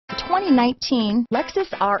2019 Lexus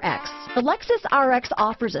RX. The Lexus RX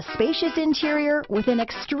offers a spacious interior with an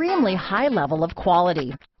extremely high level of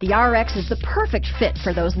quality. The RX is the perfect fit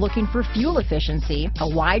for those looking for fuel efficiency,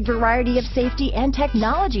 a wide variety of safety and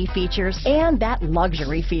technology features, and that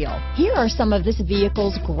luxury feel. Here are some of this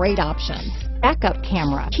vehicle's great options: backup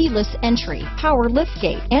camera, keyless entry, power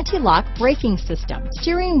liftgate, anti-lock braking system,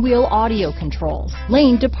 steering wheel audio controls,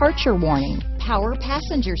 lane departure warning, power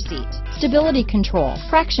passenger seat, stability control,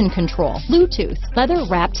 traction control, Bluetooth,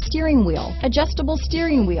 leather-wrapped steering wheel, adjustable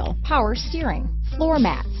steering wheel, power steering, floor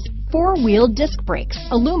mats, four-wheel disc brakes,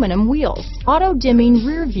 aluminum wheels, auto-dimming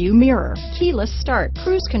rear-view mirror, keyless start,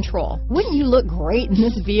 cruise control. Wouldn't you look great in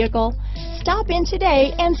this vehicle? Stop in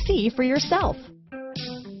today and see for yourself.